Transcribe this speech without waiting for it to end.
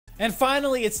And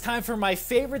finally, it's time for my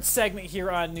favorite segment here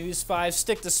on News 5,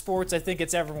 Stick to Sports. I think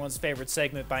it's everyone's favorite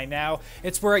segment by now.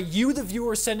 It's where you, the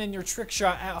viewer, send in your trick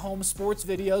shot at-home sports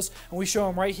videos, and we show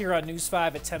them right here on News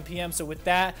 5 at 10 p.m. So with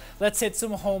that, let's hit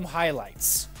some home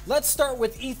highlights. Let's start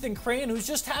with Ethan Crane, who's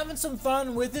just having some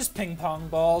fun with his ping pong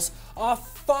balls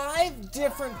off 5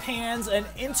 different pans and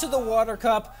into the water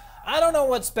cup. I don't know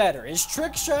what's better, his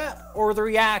trick shot or the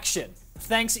reaction.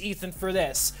 Thanks, Ethan, for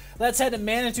this. Let's head to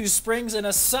Manitou Springs and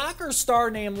a soccer star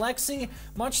named Lexi.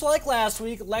 Much like last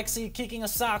week, Lexi kicking a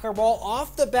soccer ball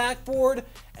off the backboard,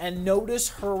 and notice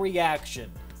her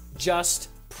reaction. Just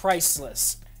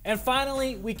priceless. And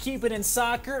finally, we keep it in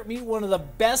soccer. Meet one of the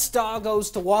best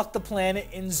doggos to walk the planet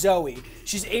in Zoe.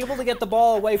 She's able to get the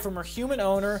ball away from her human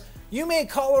owner. You may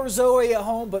call her Zoe at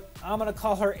home, but I'm going to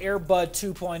call her Air Bud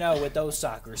 2.0 with those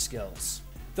soccer skills.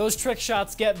 Those trick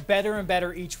shots get better and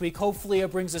better each week. Hopefully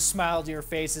it brings a smile to your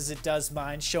face as it does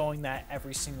mine, showing that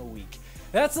every single week.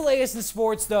 That's the latest in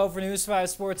sports, though. For News 5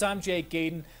 Sports, I'm Jake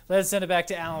Gaden. Let's send it back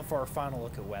to Alan for our final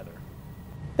look at weather.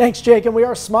 Thanks, Jake, and we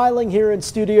are smiling here in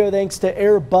studio thanks to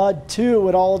Air Bud 2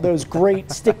 and all of those great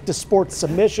stick to sports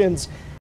submissions.